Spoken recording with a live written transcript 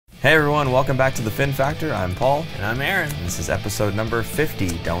Hey everyone, welcome back to the Fin Factor. I'm Paul. And I'm Aaron. This is episode number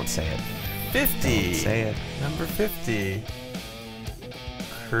 50. Don't say it. 50. Don't say it. Number 50.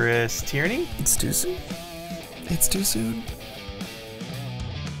 Chris Tierney? It's too soon. It's too soon.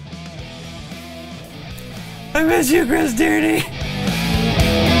 I miss you, Chris Tierney.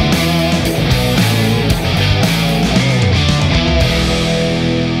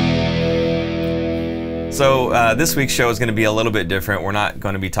 So this week's show is going to be a little bit different. We're not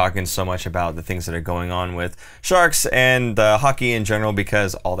going to be talking so much about the things that are going on with Sharks and hockey in general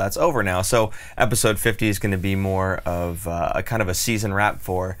because all that's over now. So episode 50 is going to be more of a kind of a season wrap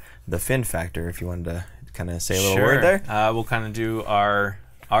for the Fin Factor. If you wanted to kind of say a little word there. We'll kind of do our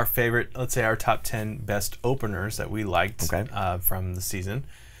favorite, let's say our top 10 best openers that we liked from the season.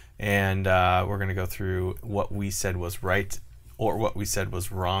 And we're going to go through what we said was right or what we said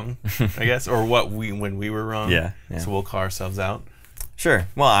was wrong, I guess, or when we were wrong. Yeah. So we'll call ourselves out. Sure.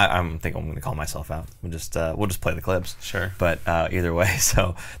 Well, I think I'm going to call myself out. We'll just play the clips. Sure. But either way,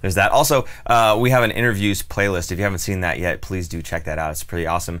 so there's that. Also, we have an interviews playlist. If you haven't seen that yet, please do check that out. It's pretty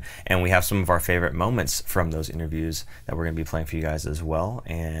awesome. And we have some of our favorite moments from those interviews that we're going to be playing for you guys as well.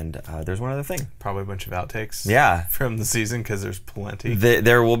 And there's one other thing. Probably a bunch of outtakes. Yeah. From the season because there's plenty.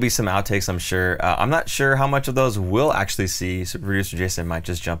 There will be some outtakes, I'm sure. I'm not sure how much of those we'll actually see. So producer Jason might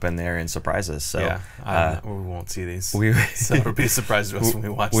just jump in there and surprise us. So yeah. We won't see these. So it'll be a surprise to us when we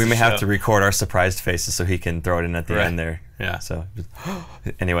watch we may show. have to record our surprised faces so he can throw it in at the end there. Yeah. So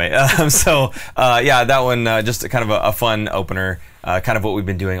anyway, yeah, that one just kind of a fun opener, kind of what we've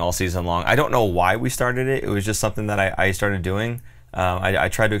been doing all season long. I don't know why we started it. It was just something that I started doing. I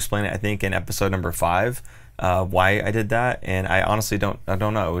tried to explain it, I think, in episode number 5. Why I did that, and I honestly don't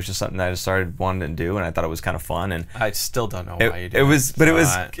know. It was just something that I just started wanting to do, and I thought it was kind of fun. And I still don't know why you did it. It was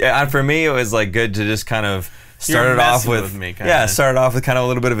for me, it was like good to just kind of started off with me, started off with kind of a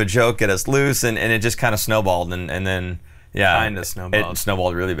little bit of a joke, get us loose, and it just kind of snowballed, and then kind of snowballed. It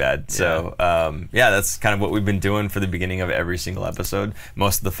snowballed really bad. Yeah. So that's kind of what we've been doing for the beginning of every single episode.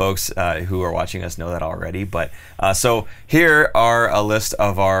 Most of the folks who are watching us know that already. But so here are a list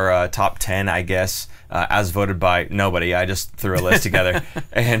of our top 10, I guess, as voted by nobody. I just threw a list together.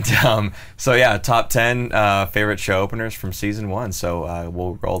 And so yeah, top 10 favorite show openers from season 1. So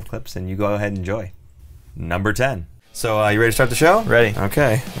we'll roll the clips and you go ahead and enjoy. Number 10. So you ready to start the show? Ready.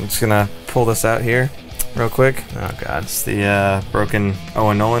 Okay. I'm just gonna pull this out here real quick. Oh God. It's the broken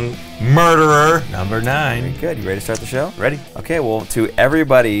Owen Nolan murderer. Number 9. Very good. You ready to start the show? Ready. Okay. Well, to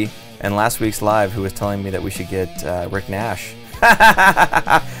everybody in last week's live who was telling me that we should get Rick Nash.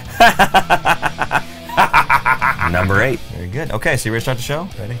 Number 8. Very good. Okay. So you ready to start the show?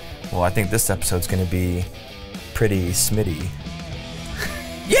 Ready. Well, I think this episode's gonna be pretty smitty.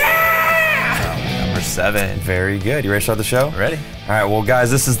 Yeah! Number 7. Very good. You ready to start the show? Ready. All right, well,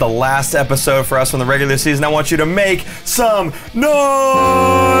 guys, this is the last episode for us from the regular season. I want you to make some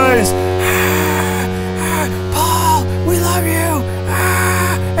noise! Paul, we love you!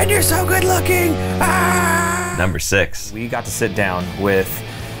 And you're so good looking! Number 6. We got to sit down with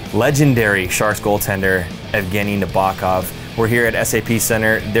legendary Sharks goaltender Evgeny Nabokov. We're here at SAP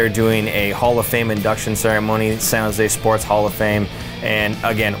Center. They're doing a Hall of Fame induction ceremony, San Jose Sports Hall of Fame. And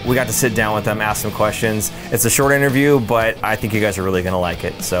again, we got to sit down with them, ask some questions. It's a short interview, but I think you guys are really going to like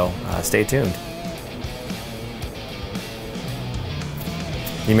it. So stay tuned.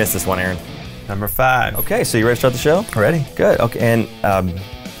 You missed this one, Aaron. Number 5. Okay, so you ready to start the show? Ready. Good. Okay, and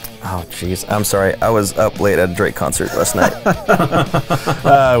oh, jeez. I'm sorry. I was up late at a Drake concert last night.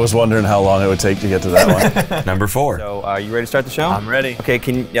 I was wondering how long it would take to get to that one. Number 4. So, are you ready to start the show? I'm ready. Okay,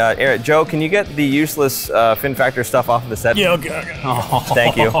 Eric, Joe, can you get the useless Fin Factor stuff off of the set? Yeah, okay. Oh,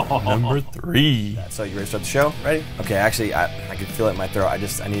 thank you. Number 3. So, you ready to start the show? Ready. Okay, actually, I can feel it in my throat. I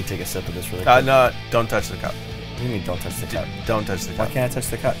need to take a sip of this really quick. No, don't touch the cup. What do you mean, don't touch the cup? Don't touch the cup. Why can't I touch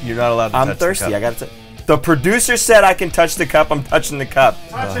the cup? You're not allowed to touch the cup. I'm thirsty. I got to. The producer said I can touch the cup. I'm touching the cup.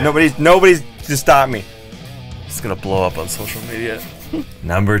 Nobody's to stop me. It's gonna blow up on social media.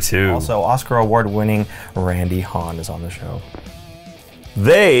 Number 2. Also, Oscar award-winning Randy Hahn is on the show.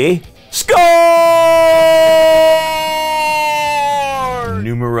 They score!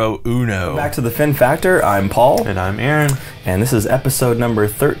 Numero uno. Back to the Fin Factor. I'm Paul. And I'm Aaron. And this is episode number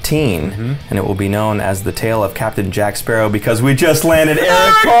 13. And it will be known as the tale of Captain Jack Sparrow because we just landed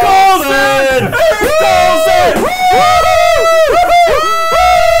Eric Carlson! Eric Carlson!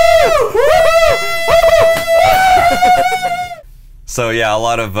 So yeah, a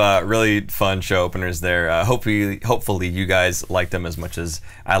lot of really fun show openers there. Hopefully you guys like them as much as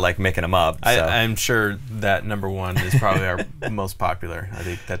I like making them up. So. I'm sure that number one is probably our most popular. I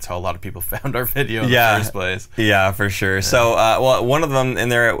think that's how a lot of people found our video in the first place. Yeah, for sure. Yeah. So well, one of them in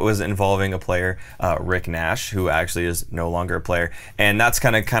there was involving a player, Rick Nash, who actually is no longer a player, and that's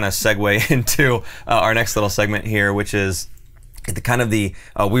kind of segue into our next little segment here, which is the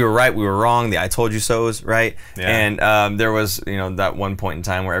we were right, we were wrong, the I told you so's, right? Yeah. And there was that one point in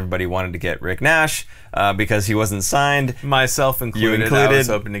time where everybody wanted to get Rick Nash because he wasn't signed, myself included. I was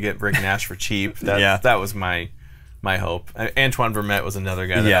hoping to get Rick Nash for cheap. That was my hope. Antoine Vermette was another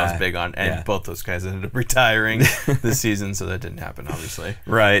guy that I was big on, and both those guys ended up retiring this season, so that didn't happen, obviously.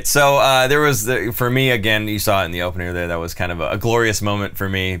 Right. So there was, for me, again, you saw it in the opener there, that was kind of a glorious moment for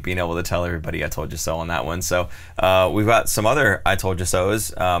me, being able to tell everybody I told you so on that one. So we've got some other I told you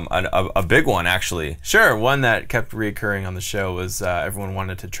so's, a big one, actually. Sure. One that kept reoccurring on the show was everyone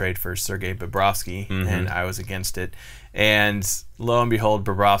wanted to trade for Sergei Bobrovsky, and I was against it. And lo and behold,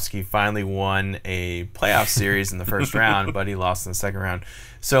 Bobrovsky finally won a playoff series in the first round, but he lost in the second round.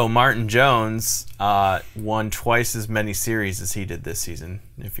 So Martin Jones won twice as many series as he did this season,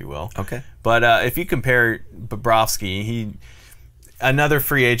 if you will. Okay. But if you compare Bobrovsky, another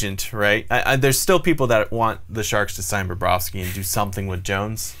free agent, right? There's still people that want the Sharks to sign Bobrovsky and do something with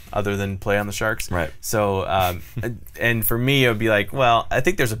Jones other than play on the Sharks. Right. So, and for me, it would be like, well, I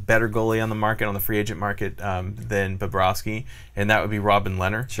think there's a better goalie on the market, on the free agent market, than Bobrovsky, and that would be Robin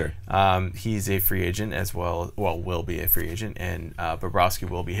Lehner. Sure. He's a free agent as well, will be a free agent, and Bobrovsky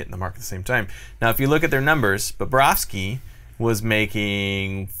will be hitting the market at the same time. Now, if you look at their numbers, Bobrovsky was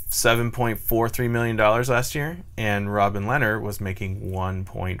making $7.43 million last year, and Robin Lehner was making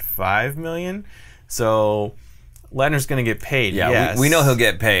 $1.5 million. So Lehner's going to get paid. Yeah, yes. we know he'll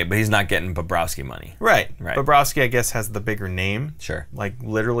get paid, but he's not getting Bobrovsky money. Right. Bobrovsky, I guess, has the bigger name. Sure. Like,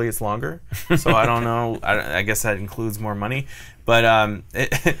 literally, it's longer. So I don't know. I guess that includes more money. But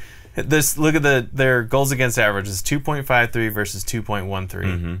look at their goals against average is 2.53 versus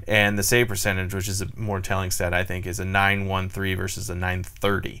 2.13, and the save percentage, which is a more telling stat, I think, is a 9.13 versus a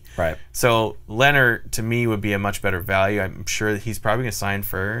 9.30. Right. So Lehner, to me, would be a much better value. I'm sure that he's probably going to sign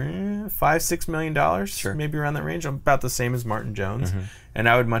for $5-6 million, sure, maybe around that range. About the same as Martin Jones, and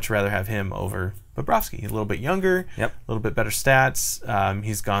I would much rather have him over Bobrovsky. A little bit younger, a little bit better stats.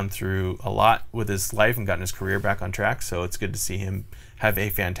 He's gone through a lot with his life and gotten his career back on track, so it's good to see him have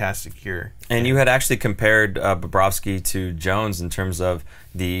a fantastic year. And you had actually compared Bobrovsky to Jones in terms of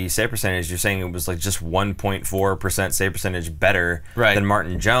the save percentage. You're saying it was like just 1.4% save percentage better than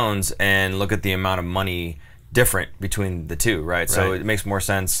Martin Jones, and look at the amount of money different between the two, right? So it makes more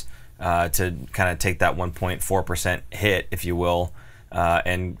sense to kind of take that 1.4% hit, if you will,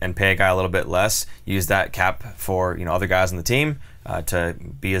 and pay a guy a little bit less, use that cap for other guys on the team, to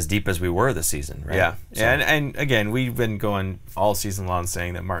be as deep as we were this season, right? Yeah, so. and again, we've been going all season long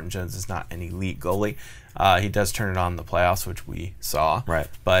saying that Martin Jones is not an elite goalie. He does turn it on in the playoffs, which we saw. Right.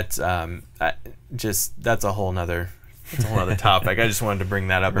 But that's a whole nother topic. I just wanted to bring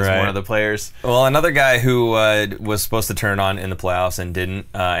that up as one of the players. Well, another guy who was supposed to turn it on in the playoffs and didn't,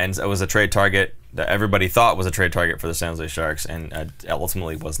 and it was a trade target that everybody thought was a trade target for the San Jose Sharks, and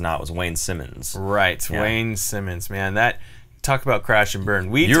ultimately was not, was Wayne Simmons. Right, yeah. Wayne Simmons, man. That, talk about crash and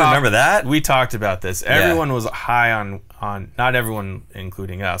burn. Remember that? We talked about this. Everyone was high on not everyone,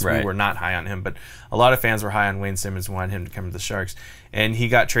 including us. We were not high on him, but a lot of fans were high on Wayne Simmons, wanted him to come to the Sharks. And he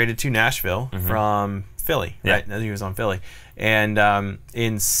got traded to Nashville from Philly, right? He was on Philly. And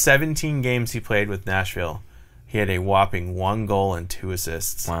in 17 games he played with Nashville, he had a whopping 1 goal and 2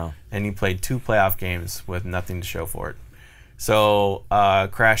 assists. Wow. And he played 2 playoff games with nothing to show for it. So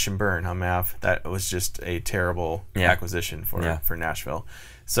crash and burn, huh, Mav? That was just a terrible acquisition for Nashville.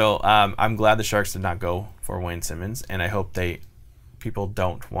 So I'm glad the Sharks did not go for Wayne Simmons, and I hope people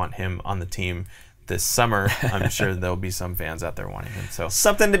don't want him on the team this summer. I'm sure there'll be some fans out there wanting him. So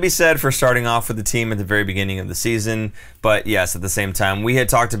something to be said for starting off with the team at the very beginning of the season. But yes, at the same time, we had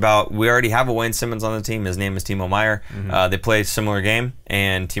talked about, we already have a Wayne Simmons on the team. His name is Timo Meier. They played a similar game,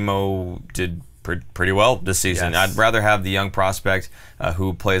 and Timo did pretty well this season. I'd rather have the young prospect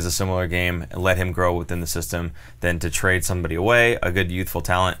who plays a similar game and let him grow within the system than to trade somebody away, a good youthful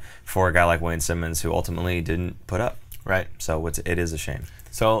talent, for a guy like Wayne Simmons who ultimately didn't put up. Right. So it is a shame.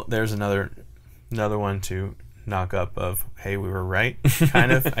 So there's another one to knock up of, hey, we were right,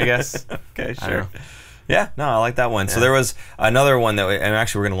 kind of, I guess. Okay, sure. Yeah, no, I like that one. So there was another one that, and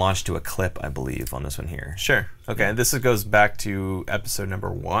actually we're going to launch to a clip, I believe, on this one here. Sure. Okay, this goes back to episode number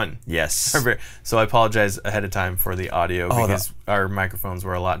 1. Yes. So I apologize ahead of time for the audio because our microphones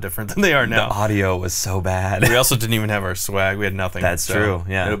were a lot different than they are now. The audio was so bad. We also didn't even have our swag. We had nothing. That's true,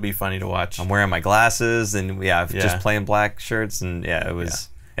 yeah. It'll be funny to watch. I'm wearing my glasses and just plain black shirts, and it was,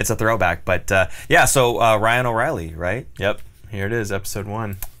 it's a throwback. But so Ryan O'Reilly, right? Yep. Here it is, episode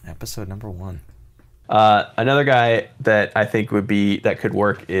 1. Episode number 1. Another guy that I think that could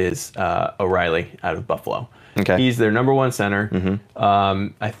work is O'Reilly out of Buffalo. Okay. He's their number 1 center.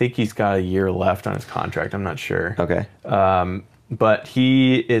 I think he's got a year left on his contract. I'm not sure. Okay. But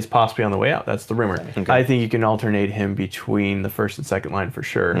he is possibly on the way out. That's the rumor. Okay. I think you can alternate him between the first and second line for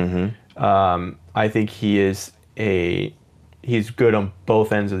sure. I think he's good on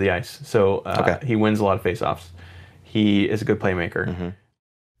both ends of the ice. So he wins a lot of faceoffs. He is a good playmaker.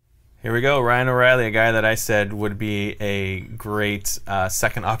 Here we go, Ryan O'Reilly, a guy that I said would be a great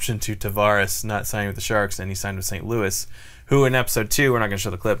second option to Tavares, not signing with the Sharks, and he signed with St. Louis, who in episode 2, we're not going to show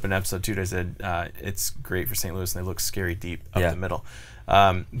the clip, but in episode 2 I said it's great for St. Louis, and they look scary deep up the middle.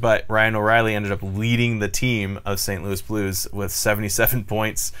 But Ryan O'Reilly ended up leading the team of St. Louis Blues with 77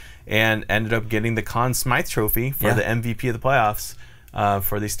 points and ended up getting the Conn Smythe Trophy for the MVP of the playoffs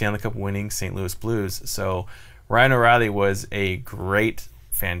for the Stanley Cup winning St. Louis Blues. So Ryan O'Reilly was a great,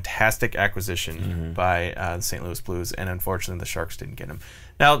 fantastic acquisition by the St. Louis Blues, and unfortunately the Sharks didn't get him.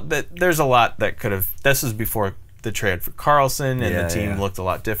 Now, there's a lot that could have... This was before the trade for Carlson, and the team looked a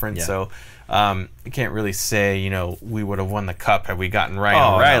lot different, so you can't really say, we would have won the Cup had we gotten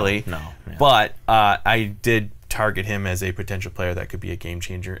Ryan O'Reilly. No. But I did target him as a potential player that could be a game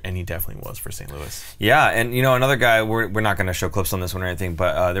changer, and he definitely was for St. Louis. Yeah, and another guy, we're not going to show clips on this one or anything,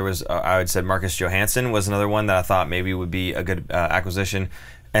 but there was, I would say Marcus Johansson was another one that I thought maybe would be a good acquisition.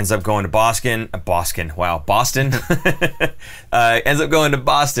 Ends up going to Boston. Ends up going to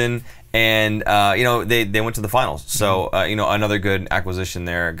Boston, and they went to the finals. So another good acquisition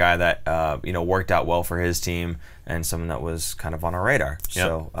there, a guy that worked out well for his team, and someone that was kind of on our radar.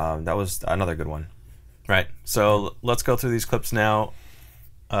 So that was another good one. Right. So let's go through these clips now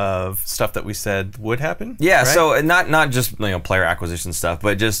of stuff that we said would happen. Yeah. Right? So not just player acquisition stuff,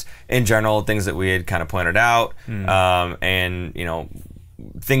 but just in general things that we had kind of pointed out, and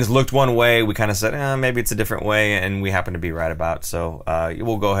things looked one way. We kind of said maybe it's a different way, and we happen to be right about. So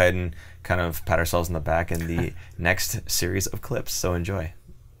we'll go ahead and kind of pat ourselves on the back in the next series of clips. So enjoy.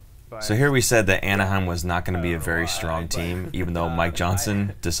 So here we said that Anaheim was not going to be a very strong team, even though Mike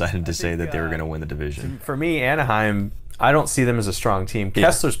Johnson decided to say that they were going to win the division. For me, Anaheim, I don't see them as a strong team.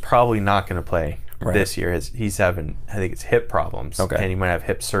 Kessler's probably not going to play this year. He's having, I think it's hip problems, and he might have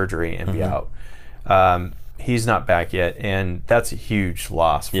hip surgery and be out. He's not back yet, and that's a huge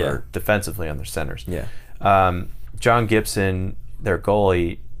loss for defensively on their centers. John Gibson, their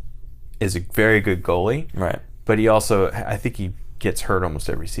goalie, is a very good goalie, but he also, I think he gets hurt almost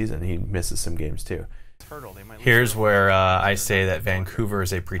every season. He misses some games too. Here's where I say that Vancouver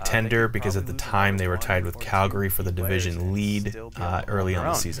is a pretender because at the time they were tied with Calgary for the division lead early on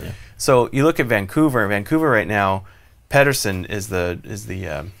the season. So you look at Vancouver. Vancouver right now, Pettersson is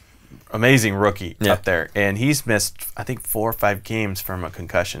the amazing rookie up there, and he's missed I think 4 or 5 games from a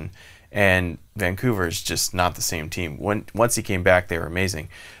concussion. And Vancouver is just not the same team. Once he came back, they were amazing.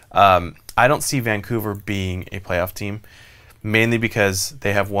 I don't see Vancouver being a playoff team, mainly because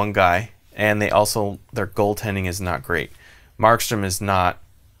they have one guy, and their goaltending is not great. Markstrom is not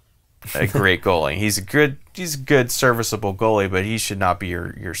a great goalie. He's a good serviceable goalie, but he should not be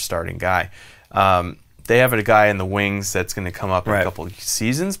your starting guy. They have a guy in the wings that's going to come up in a couple of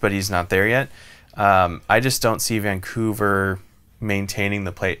seasons, but he's not there yet. I just don't see Vancouver maintaining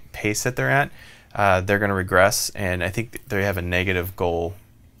the pace that they're at. They're going to regress, and I think they have a negative goal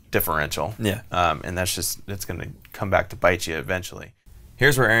differential. And it's going to come back to bite you eventually.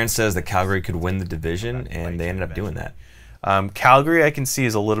 Here's where Aaron says that Calgary could win the division, and they ended up doing that. Calgary, I can see,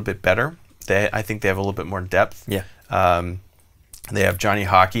 is a little bit better. I think they have a little bit more depth. They have Johnny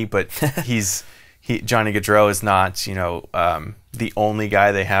Hockey, but Johnny Gaudreau is not the only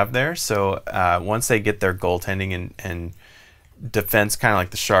guy they have there. So once they get their goaltending and defense, kind of like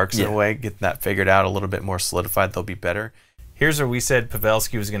the Sharks in a way, get that figured out a little bit more solidified, they'll be better. Here's where we said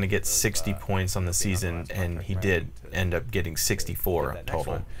Pavelski was going to get 60 points on the season, and he did end up getting 64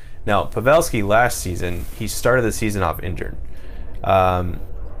 total. Now, Pavelski last season, he started the season off injured. Kind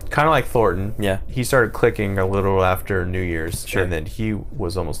of like Thornton. He started clicking a little after New Year's, and then he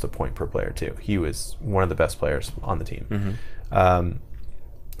was almost a point per player too. He was one of the best players on the team.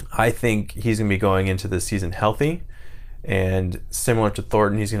 I think he's going to be going into the season healthy, And similar to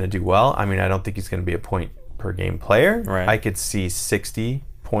Thornton, he's going to do well. I mean, I don't think he's going to be a point per game player. Right. I could see 60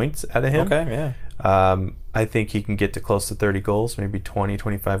 points out of him. Okay, yeah. I think he can get to close to 30 goals, maybe 20,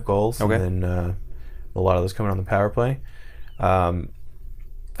 25 goals. Okay. And then a lot of those coming on the power play.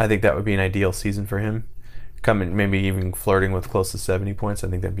 I think that would be an ideal season for him. Coming, maybe even flirting with close to 70 points. I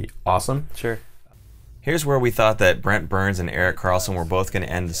think that'd be awesome. Sure. Here's where we thought that Brent Burns and Erik Karlsson were both going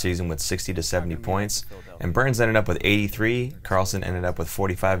to end the season with 60 to 70 points. And Burns ended up with 83. Karlsson ended up with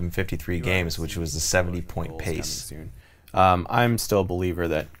 45 and 53 games, which was the 70-point pace. I'm still a believer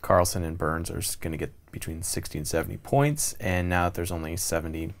that Karlsson and Burns are going to get between 60 and 70 points. And now that there's only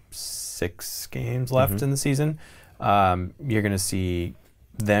 76 games left in the season, you're going to see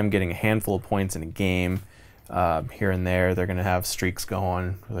them getting a handful of points in a game. Here and there, they're going to have streaks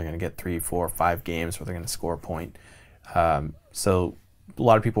going. They're going to get 3, 4, 5 games where they're going to score a point. So a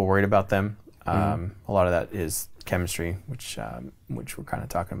lot of people are worried about them. A lot of that is chemistry, which we're kind of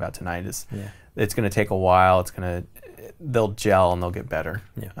talking about tonight. It's going to take a while. They'll gel and they'll get better.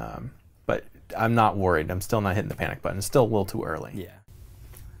 Yeah. But I'm not worried. I'm still not hitting the panic button. It's still a little too early. Yeah.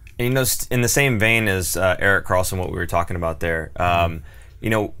 And, you know, in the same vein as Erik Karlsson, what we were talking about there. You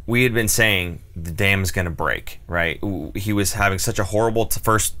know, we had been saying the dam's going to break, right? He was having such a horrible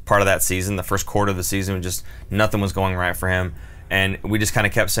first part of that season. The first quarter of the season, just nothing was going right for him. And we just kind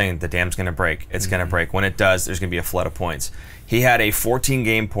of kept saying the dam's going to break. It's going to break. When it does, there's going to be a flood of points. He had a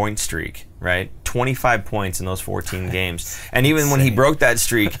 14-game point streak, right? 25 points in those 14 games. And even when he broke that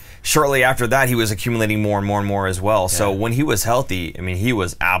streak, shortly after that, he was accumulating more and more and more as well. Yeah. So when he was healthy, I mean, he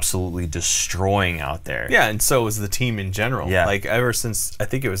was absolutely destroying out there. Yeah, and so was the team in general. Yeah. Like, ever since, I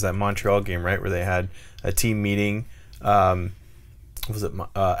think it was that Montreal game, right, where they had a team meeting. Was it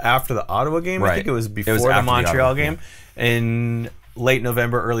after the Ottawa game? Right. I think it was before the Montreal game. Yeah. In late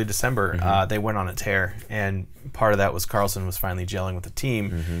November, early December, they went on a tear, and part of that was Karlsson was finally gelling with the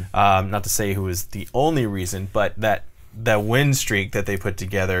team. Not to say who was the only reason, but that win streak that they put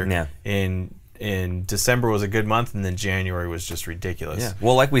together in December was a good month, and then January was just ridiculous. Yeah.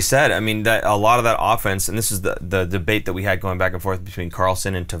 Well, like we said, I mean, a lot of that offense, and this is the debate that we had going back and forth between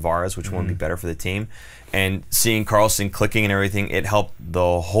Karlsson and Tavares, which one would be better for the team. And seeing Karlsson clicking and everything, it helped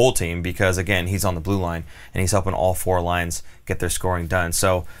the whole team because, again, he's on the blue line, and he's helping all 4 lines get their scoring done.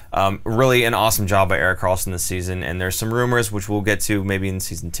 So really an awesome job by Erik Karlsson this season. And there's some rumors, which we'll get to maybe in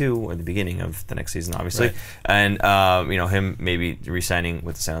Season 2 or the beginning of the next season, obviously. Right. And, you know, him maybe re-signing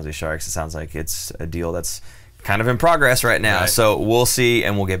with the San Jose Sharks. It sounds like it's a deal that's kind of in progress right now. Right. So we'll see,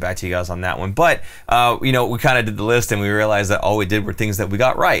 and we'll get back to you guys on that one. But, you know, we kind of did the list, and we realized that all we did were things that we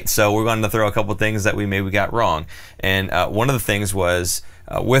got right. So we're going to throw a couple things that we maybe got wrong. And one of the things was,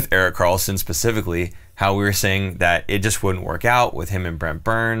 with Erik Karlsson specifically, how we were saying that it just wouldn't work out with him and Brent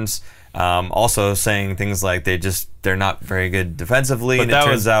Burns. Also saying things like they're not very good defensively, but and it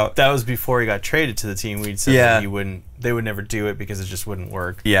turns out that was before he got traded to the team. We'd said that they would never do it because it just wouldn't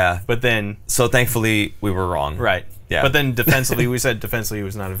work. Yeah. But then, so thankfully we were wrong. Right. Yeah. But then defensively, we said defensively he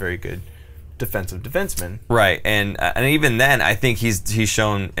was not a very good defensive defenseman. Right. And even then, I think he's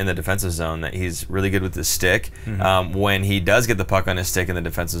shown in the defensive zone that he's really good with his stick. When he does get the puck on his stick in the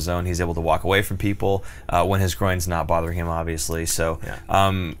defensive zone, he's able to walk away from people when his groin's not bothering him, obviously. So,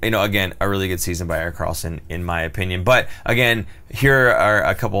 you know, again, a really good season by Erik Karlsson, in my opinion. But again, here are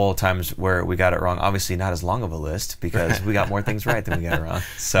a couple of times where we got it wrong. Obviously, not as long of a list because we got more things right than we got it wrong.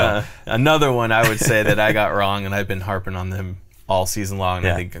 So another one I would say that I got wrong, and I've been harping on them all season long, and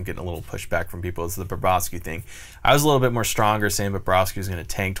I think I'm getting a little pushback from people, is the Bobrovsky thing. I was a little bit more stronger saying Bobrovsky was going to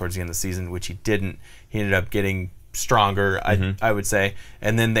tank towards the end of the season, which he didn't. He ended up getting stronger, I would say,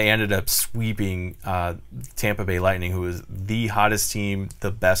 and then they ended up sweeping Tampa Bay Lightning, who was the hottest team,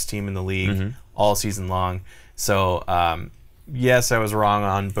 the best team in the league all season long. So yes, I was wrong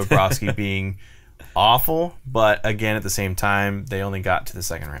on Bobrovsky being awful, but again, at the same time, they only got to the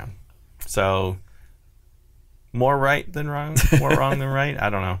second round. So more right than wrong, more wrong than right. I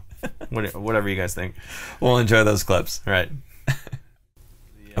don't know. Whatever you guys think. We'll enjoy those clips. Right.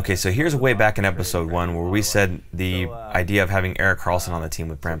 Okay, so here's way back in episode 1 where we said the idea of having Erik Karlsson on the team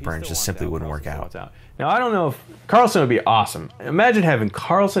with Brent Burns just simply wouldn't work out. Now, I don't know if Karlsson would be awesome. Imagine having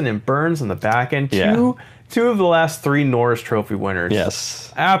Karlsson and Burns on the back end. Two of the last 3 Norris Trophy winners.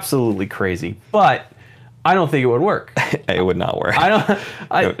 Yes. Absolutely crazy. But I don't think it would work. It would not work. I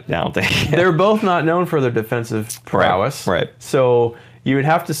don't think. They're both not known for their defensive prowess. Right. So you would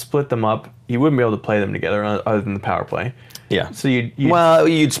have to split them up. You wouldn't be able to play them together other than the power play. Yeah. So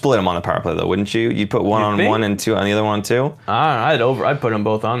you'd split them on the power play though, wouldn't you? You'd put one on one and 2 on the other one too. I'd put them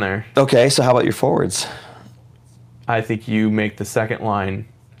both on there. Okay. So how about your forwards? I think you make the second line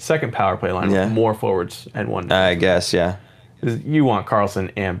second power play line with more forwards and one. I guess, yeah. You want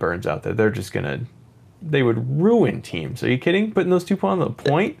Carlson and Burns out there. They're just gonna. They would ruin teams. Are you kidding? Putting those two on the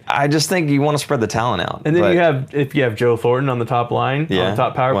point? I just think you want to spread the talent out. And then if you have Joe Thornton on the top line, on the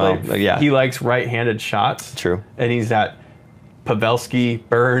top power play, he likes right-handed shots. True. And he's at Pavelski,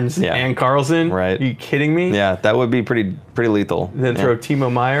 Burns, and Carlson. Right. Are you kidding me? Yeah, that would be pretty lethal. And then throw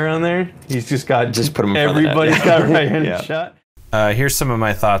Timo Meier on there. He's just got put him in everybody's got right-handed shot. Here's some of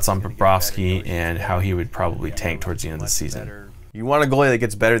my thoughts on Bobrovsky and how he would probably tank towards the end of the season. You want a goalie that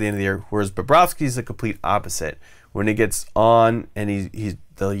gets better at the end of the year, whereas Bobrovsky's the complete opposite. When he gets on and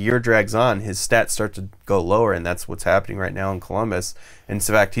the year drags on, his stats start to go lower, and that's what's happening right now in Columbus. And in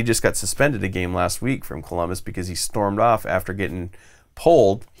fact, he just got suspended a game last week from Columbus because he stormed off after getting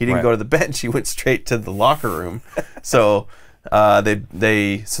pulled. He didn't go to the bench; he went straight to the locker room. So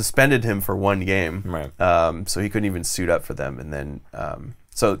they suspended him for one game, so he couldn't even suit up for them. And then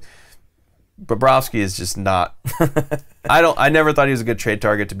so Bobrovsky is just not. I never thought he was a good trade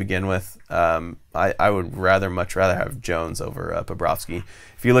target to begin with. I would much rather have Jones over Bobrovsky.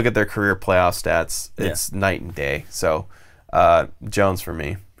 If you look at their career playoff stats, it's night and day. So Jones for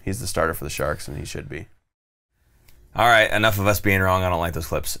me. He's the starter for the Sharks, and he should be. All right, enough of us being wrong. I don't like those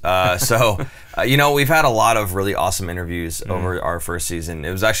clips. You know, we've had a lot of really awesome interviews over our first season.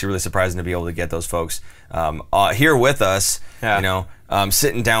 It was actually really surprising to be able to get those folks here with us, you know,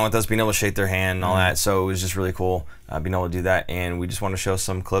 sitting down with us, being able to shake their hand and all that. So it was just really cool being able to do that. And we just want to show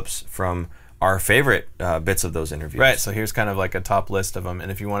some clips from our favorite bits of those interviews. Right, so here's kind of like a top list of them. And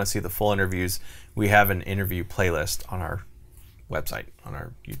if you want to see the full interviews, we have an interview playlist on our website, on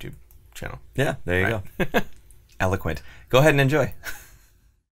our YouTube channel. Yeah, there you go. Eloquent. Go ahead and enjoy.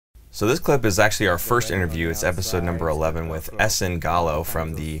 So this clip is actually our first interview. It's episode number 11 with Essen Gallo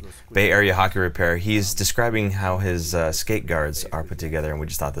from the Bay Area Hockey Repair. He's describing how his skate guards are put together, and we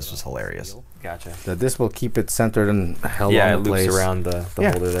just thought this was hilarious. Gotcha. This will keep it centered and held it on the place. loops around the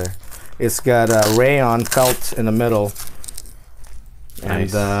holder there. It's got a rayon felt in the middle, and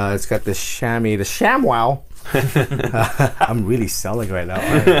it's got the chamois, the ShamWow. I'm really selling right now.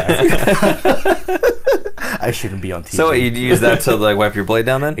 I shouldn't be on TV. So you use that to like wipe your blade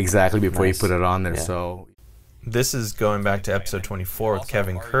down then? Exactly, before you put it on there. So this is going back to episode 24 with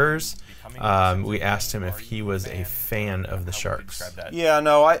Kevin Kurz. We asked him if he was a fan of the Sharks. Yeah,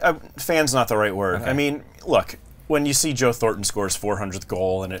 no, fan's not the right word. Okay. I mean, look, when you see Joe Thornton scores 400th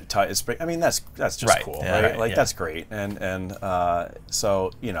goal and it's I mean that's just cool, right? Like that's great, and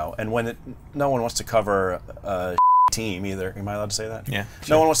so you know, and when no one wants to cover a team either. Am I allowed to say that? Yeah.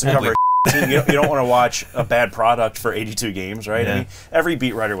 No one wants to cover a team. You don't want to watch a bad product for 82 games, right? Yeah. I mean, every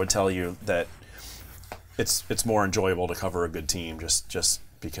beat writer would tell you that it's more enjoyable to cover a good team just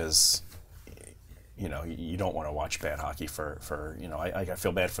because. You know, you don't want to watch bad hockey for you know. I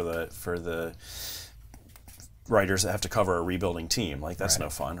feel bad for the writers that have to cover a rebuilding team. Like that's no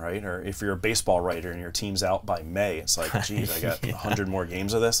fun, right? Or if you're a baseball writer and your team's out by May, it's like, geez, I got 100 more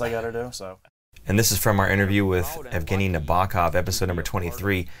games of this I got to do. So. And this is from our interview with Evgeny Nabokov, episode number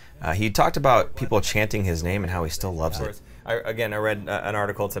 23. He talked about people chanting his name and how he still loves it. I read an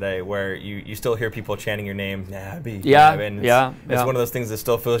article today where you still hear people chanting your name. It's one of those things that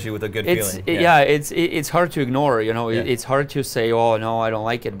still fills you with a good feeling. It's hard to ignore. You know, it's hard to say, oh no, I don't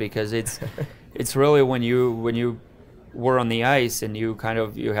like it, because it's really when you were on the ice and you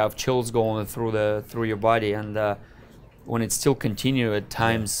have chills going through your body, and when it still continue at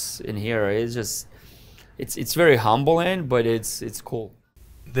times in here, it's very humbling, but it's cool.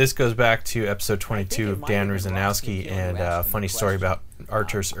 This goes back to episode 22 of Dan Ruzanowski, and a funny story about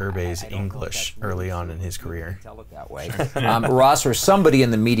Arturs Urbe's English early on in his career. Ross or somebody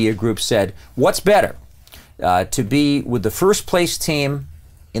in the media group said, what's better, to be with the first place team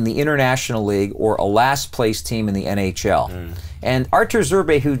in the International League or a last place team in the NHL? And Arturs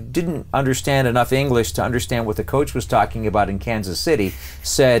Urbe, who didn't understand enough English to understand what the coach was talking about in Kansas City,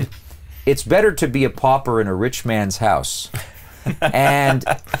 said, it's better to be a pauper in a rich man's house. And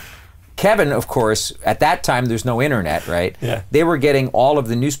Kevin, of course, at that time there's no internet, right? Yeah. They were getting all of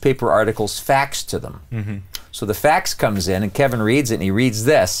the newspaper articles faxed to them. So the fax comes in and Kevin reads it, and he reads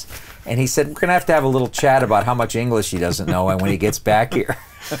this, and he said, we're going to have a little chat about how much English he doesn't know and when he gets back here.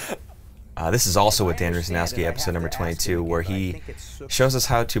 This is also with Dan Ruzanowski, episode number 22, where he shows us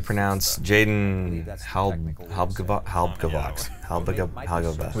how to pronounce Jaden Halbgavox.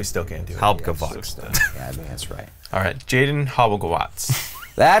 We still can't do it. Halbgavox. Yeah, I think that's right. All right, Jaden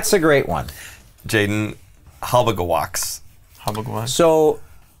Halbgavox. That's a great one. Jaden Halbgavox. So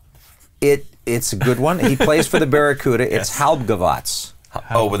it's a good one. He plays for the Barracuda. It's Halbgavox.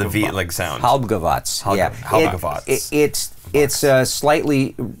 Oh, with a V like sound. Halbgewatz. Yeah. Halbgewatz. It's a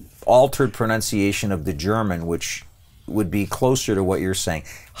slightly altered pronunciation of the German, which would be closer to what you're saying.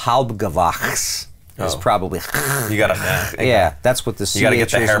 Halbgewachs is probably. You gotta. Yeah, that's what the CH is. You gotta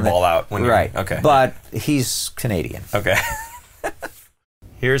get the hairball out when you're right. Okay. But he's Canadian. Okay.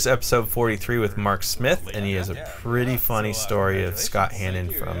 Here's episode 43 with Mark Smith, and he has a pretty funny story of Scott Hannon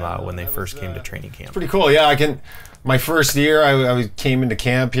from when they first came to training camp. Pretty cool. Yeah, my first year, I came into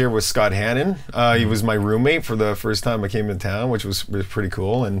camp here with Scott Hannon. He was my roommate for the first time I came into town, which was pretty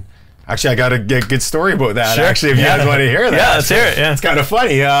cool. And actually, I got a good story about that. Sure. Actually, if you guys want to hear that, yeah, let's hear it. Yeah, it's kind of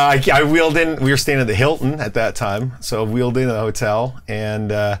funny. I wheeled in. We were staying at the Hilton at that time, so I wheeled in a hotel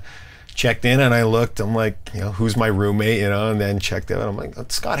and. Checked in and I looked, I'm like, who's my roommate, and then checked out, I'm like,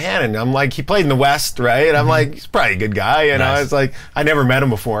 it's Scott Hannon. I'm like, he played in the West, right? And I'm like, he's probably a good guy, Nice. It's like, I never met him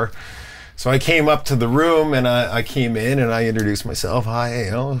before. So I came up to the room and I came in and I introduced myself. Hi,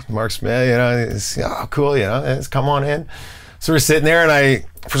 Mark Smith, cool, come on in. So we're sitting there and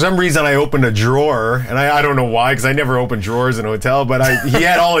for some reason I opened a drawer and I don't know why, because I never opened drawers in a hotel, but he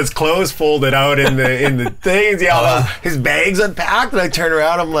had all his clothes folded out in the things, his bags unpacked, and I turned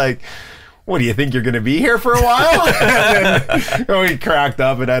around, I'm like, what do you think, you're going to be here for a while? And then we cracked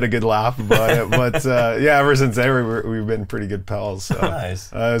up and had a good laugh about it. But ever since then we've been pretty good pals. So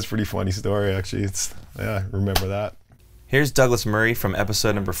nice. It's a pretty funny story, actually. Remember that. Here's Douglas Murray from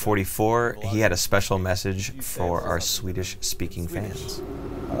episode number 44. He had a special message for our Swedish-speaking fans.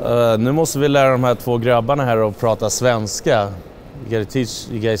 Nu måste vi lära de här två grabbarna här att prata svenska. You gotta teach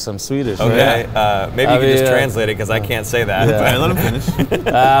you guys some Swedish. Okay, maybe you can just translate it because I can't say that. Yeah. Let him finish.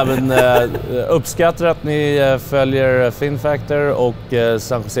 Men uppskattar att ni följer Fin Factor och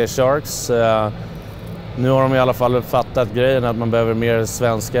San Jose Sharks. Nu har de i alla fall fattat grejen att man behöver mer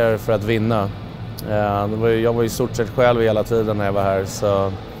svenskar för att vinna. Jag var ju stort sett själv hela tiden när jag var här,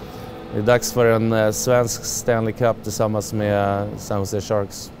 så det är dags för en svensk Stanley Cup tillsammans med San Jose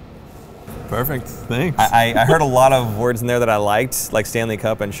Sharks. Perfect. Thanks. I heard a lot of words in there that I liked, like Stanley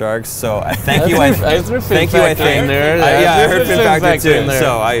Cup and Sharks. So thank you. I think. I heard Fin Factor too.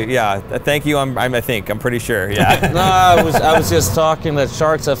 So thank you. I'm pretty sure. Yeah. No, I was just talking that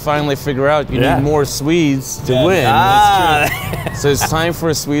Sharks have finally figured out you need more Swedes to win. So it's time for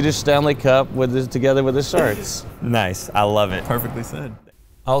a Swedish Stanley Cup together with the Sharks. Nice. I love it. Perfectly said.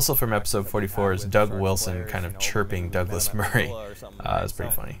 Also from episode 44 is Doug Wilson kind of chirping Douglas Murray. It's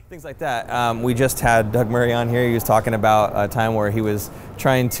pretty funny. Things like that. We just had Doug Murray on here. He was talking about a time where he was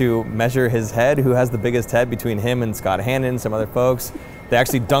trying to measure his head, who has the biggest head between him and Scott Hannon, some other folks. They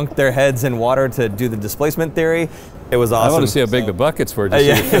actually dunked their heads in water to do the displacement theory. It was awesome. I want to see how big the buckets were just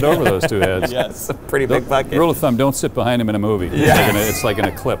to fit over those two heads. Yes, a pretty big bucket. Rule of thumb, don't sit behind him in a movie. Yeah. It's like an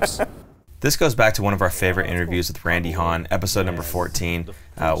eclipse. This goes back to one of our favorite interviews with Randy Hahn, episode number 14.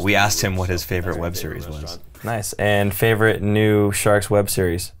 We asked him what his favorite web series was. Nice. And favorite new Sharks web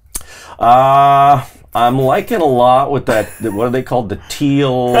series? I'm liking a lot with that, what are they called? The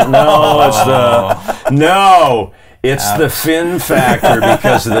teal? No, it's the Fin Factor,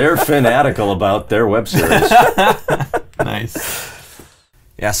 because they're fanatical about their web series. Nice.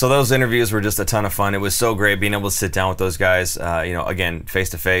 Yeah, so those interviews were just a ton of fun. It was so great being able to sit down with those guys, again, face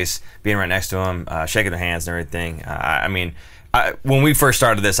to face, being right next to them, shaking their hands and everything. When we first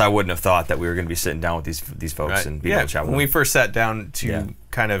started this, I wouldn't have thought that we were going to be sitting down with these folks and being able to chat with them. When we first sat down to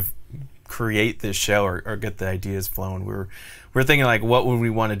kind of create this show or get the ideas flowing, we were thinking, like, what would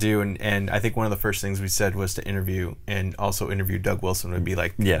we want to do? And I think one of the first things we said was to interview, and also interview Doug Wilson would be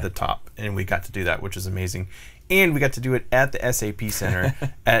like the top. And we got to do that, which is amazing. And we got to do it at the SAP Center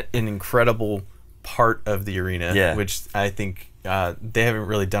at an incredible part of the arena, which I think they haven't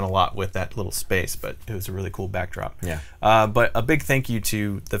really done a lot with that little space, but it was a really cool backdrop. Yeah. But a big thank you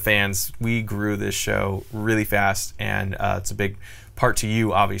to the fans. We grew this show really fast, and it's a big part to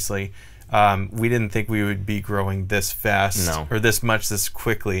you, obviously. We didn't think we would be growing this fast or this much this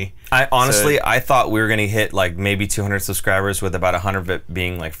quickly. I thought we were going to hit like maybe 200 subscribers, with about 100 of it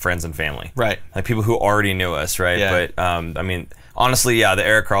being like friends and family. Right. Like people who already knew us, right? Yeah. But honestly, the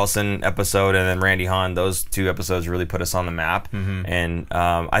Eric Carlson episode and then Randy Hahn, those two episodes really put us on the map. Mm-hmm. And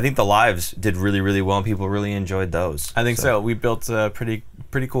I think the lives did really, really well, and people really enjoyed those. I think so. We built a pretty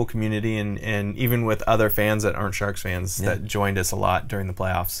cool community, and even with other fans that aren't Sharks fans that joined us a lot during the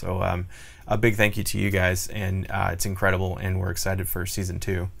playoffs. So a big thank you to you guys, and it's incredible, and we're excited for season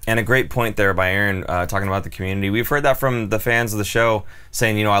 2. And a great point there by Aaron, talking about the community. We've heard that from the fans of the show,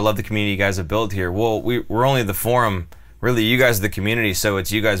 saying, I love the community you guys have built here. Well, we're only the forum really you guys are the community, so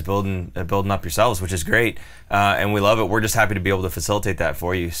it's you guys building up yourselves, which is great, and we love it. We're just happy to be able to facilitate that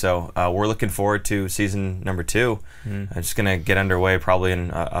for you. So we're looking forward to season number 2. It's going to get underway probably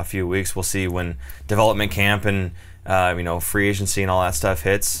in a few weeks. We'll see when development camp and free agency and all that stuff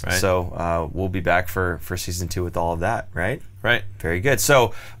hits. Right. So we'll be back for season 2 with all of that, right? Right. Very good.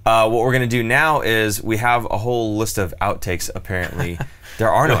 So what we're going to do now is we have a whole list of outtakes, apparently. There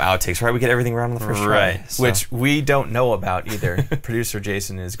are no outtakes, right? We get everything right on the first try. So. Which we don't know about either. Producer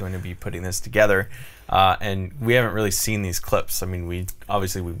Jason is going to be putting this together. And we haven't really seen these clips. I mean, we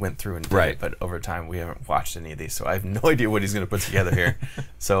went through and did it, but over time we haven't watched any of these, so I have no idea what he's going to put together here.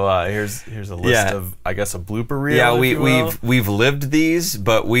 So here's a list of, I guess, a blooper reel. Yeah, we've lived these,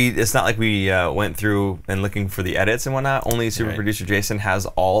 but it's not like we went through and looking for the edits and whatnot. Only super producer Jason has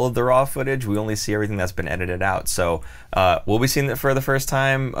all of the raw footage. We only see everything that's been edited out. So we'll be seeing it for the first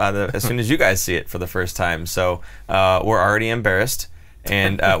time as soon as you guys see it for the first time. So we're already embarrassed.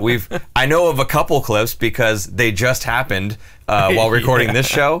 And I know of a couple clips because they just happened while recording this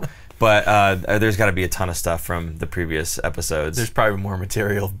show, but there's got to be a ton of stuff from the previous episodes. There's probably more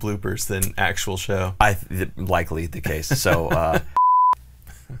material of bloopers than actual show. Likely the case. So,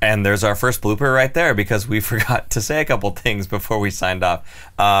 and there's our first blooper right there because we forgot to say a couple things before we signed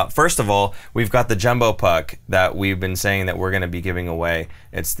off. First of all, we've got the jumbo puck that we've been saying that we're going to be giving away.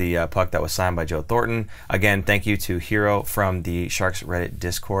 It's the puck that was signed by Joe Thornton. Again, thank you to Hero from the Sharks Reddit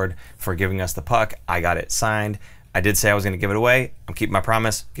Discord for giving us the puck. I got it signed. I did say I was going to give it away. I'm keeping my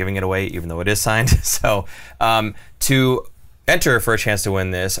promise, giving it away even though it is signed. So to enter for a chance to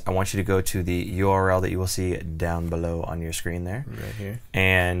win this, I want you to go to the URL that you will see down below on your screen there. Right here.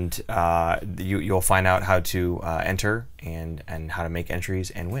 And you'll find out how to enter and how to make entries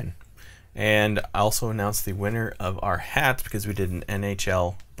and win. And I also announced the winner of our hats because we did an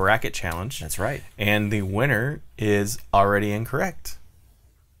NHL bracket challenge. That's right. And the winner is already incorrect.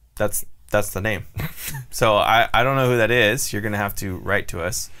 That's the name. So I don't know who that is. You're going to have to write to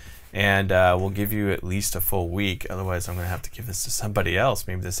us. And we'll give you at least a full week. Otherwise, I'm going to have to give this to somebody else,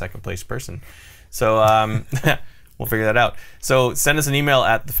 maybe the second place person. So we'll figure that out. So send us an email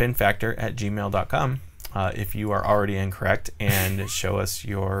at thefinfactor@gmail.com if you are already incorrect, and show us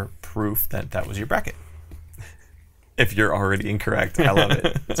your proof that that was your bracket. If you're already incorrect. I love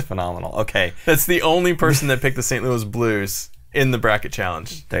it. It's phenomenal. Okay. That's the only person that picked the St. Louis Blues in the bracket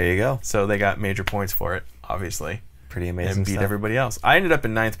challenge. There you go. So they got major points for it, obviously. Pretty amazing and beat stuff. Everybody else. I ended up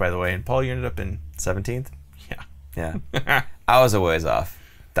in 9th, by the way, and Paul, you ended up in 17th? Yeah. Yeah. I was a ways off.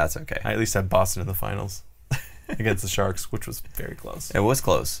 That's okay. I at least had Boston in the finals against the Sharks, which was very close. It was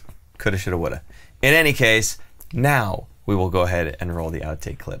close. Coulda, shoulda, woulda. In any case, now we will go ahead and roll the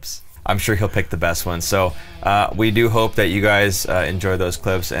outtake clips. I'm sure he'll pick the best one. So we do hope that you guys enjoy those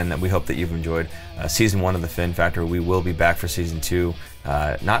clips, and we hope that you've enjoyed season 1 of the Fin Factor. We will be back for season 2,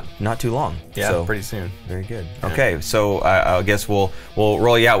 not too long. Yeah, so, pretty soon. Very good. Yeah. Okay, so I guess we'll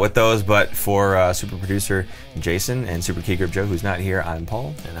roll you out with those. But for super producer Jason and super key grip Joe, who's not here, I'm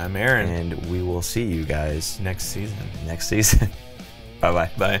Paul, and I'm Aaron, and we will see you guys next season.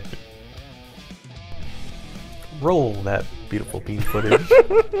 Bye-bye. Bye. Roll that beautiful bean footage.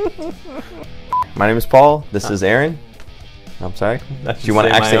 My name is Paul. This is Aaron. I'm sorry. Do you want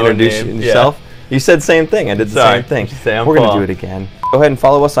to actually introduce yourself? Yeah. You said same thing. I did the same thing. We're going to do it again. Go ahead and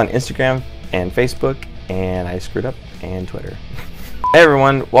follow us on Instagram and Facebook, and I screwed up, and Twitter. Hey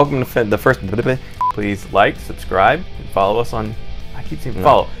everyone, welcome to the first. Please like, subscribe, and follow us on. I keep saying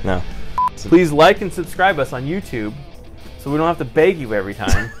follow. No. Please like and subscribe us on YouTube, so we don't have to beg you every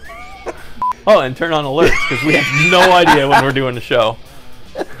time. Oh, and turn on alerts, because we have no idea when we're doing the show.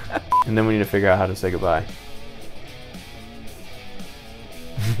 And then we need to figure out how to say goodbye.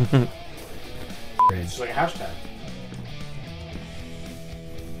 It's like a hashtag.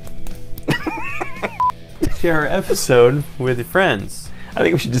 Share our episode with your friends. I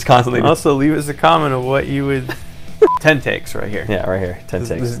think we should just constantly. Also, leave us a comment of what you would. 10 takes right here. Yeah, right here. 10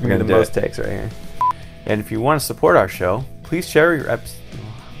 takes. This is going to be the most takes right here. And if you want to support our show, please share your episode.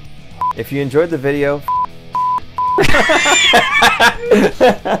 If you enjoyed the video,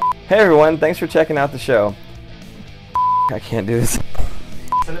 hey everyone, thanks for checking out the show. I can't do this.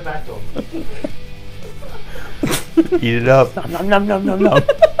 Send it back to him. Eat it up. Nom, nom, nom, nom, nom.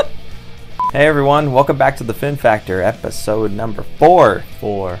 Hey everyone, welcome back to the Fin Factor, episode number 4.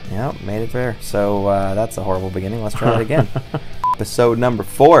 4. Yep, made it there. So that's a horrible beginning. Let's try it again. Episode number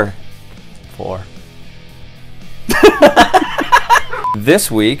 4. 4.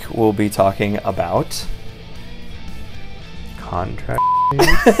 This week we'll be talking about contract.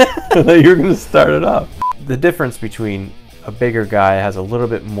 You're going to start it off. The difference between a bigger guy has a little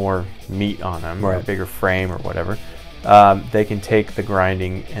bit more meat on him, or a bigger frame or whatever, they can take the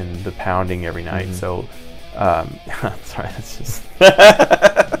grinding and the pounding every night. Mm-hmm. So, sorry, that's just.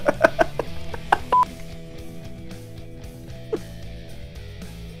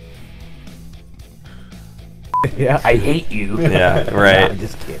 Yeah, I hate you. Yeah, right. I'm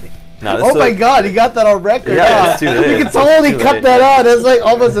just kidding. No, Oh my God, he got that on record. Yeah, it's too late. You can totally cut that out. It's like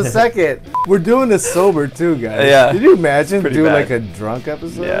almost a second. We're doing this sober too, guys. Yeah. Can you imagine Pretty doing bad. like a drunk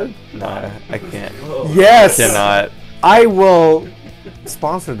episode? Yeah, no, I can't. Yes. Cannot. I will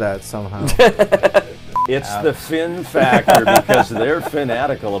sponsor that somehow. It's the Fin Factor because they're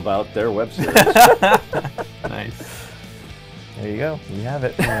fanatical about their web series. Nice. There you go. You have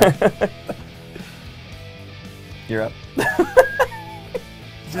it. You're up.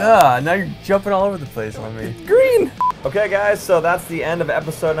 Now you're jumping all over the place on me. Green. Okay, guys, so that's the end of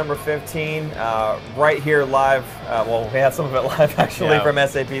episode number 15. Right here live. Well, we had some of it live actually from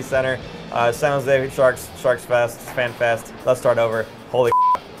SAP Center. San Jose Sharks Fest, Fan Fest. Let's start over. Holy.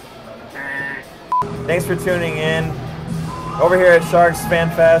 Thanks for tuning in. Over here at Sharks Fan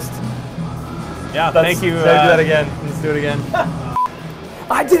Fest. Yeah, thank you. Let's do that again. Let's do it again.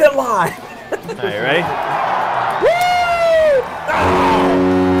 I did it live. All right, you ready?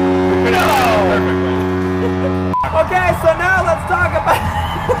 Okay, so now let's talk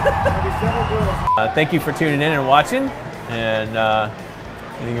about. Thank you for tuning in and watching. And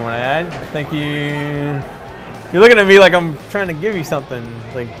anything you want to add? Thank you. You're looking at me like I'm trying to give you something.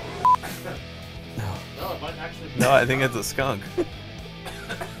 Like. No, I think it's a skunk.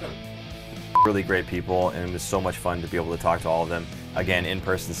 Really great people, and it was so much fun to be able to talk to all of them again in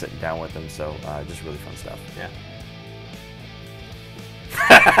person, sitting down with them. So just really fun stuff. Yeah.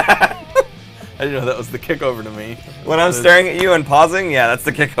 I didn't know that was the kickover to me. When I'm staring at you and pausing, yeah, that's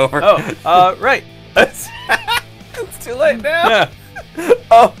the kickover. Oh, right. It's too late now. Yeah.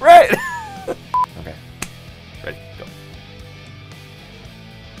 Oh, right. Okay. Ready, go.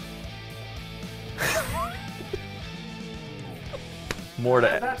 More to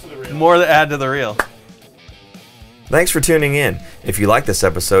add to the reel. Thanks for tuning in. If you like this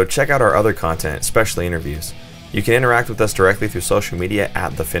episode, check out our other content, especially interviews. You can interact with us directly through social media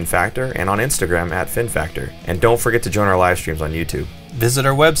at The Fin Factor and on Instagram at Fin Factor. And don't forget to join our live streams on YouTube. Visit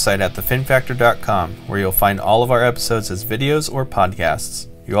our website at thefinfactor.com, where you'll find all of our episodes as videos or podcasts.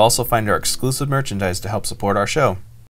 You'll also find our exclusive merchandise to help support our show.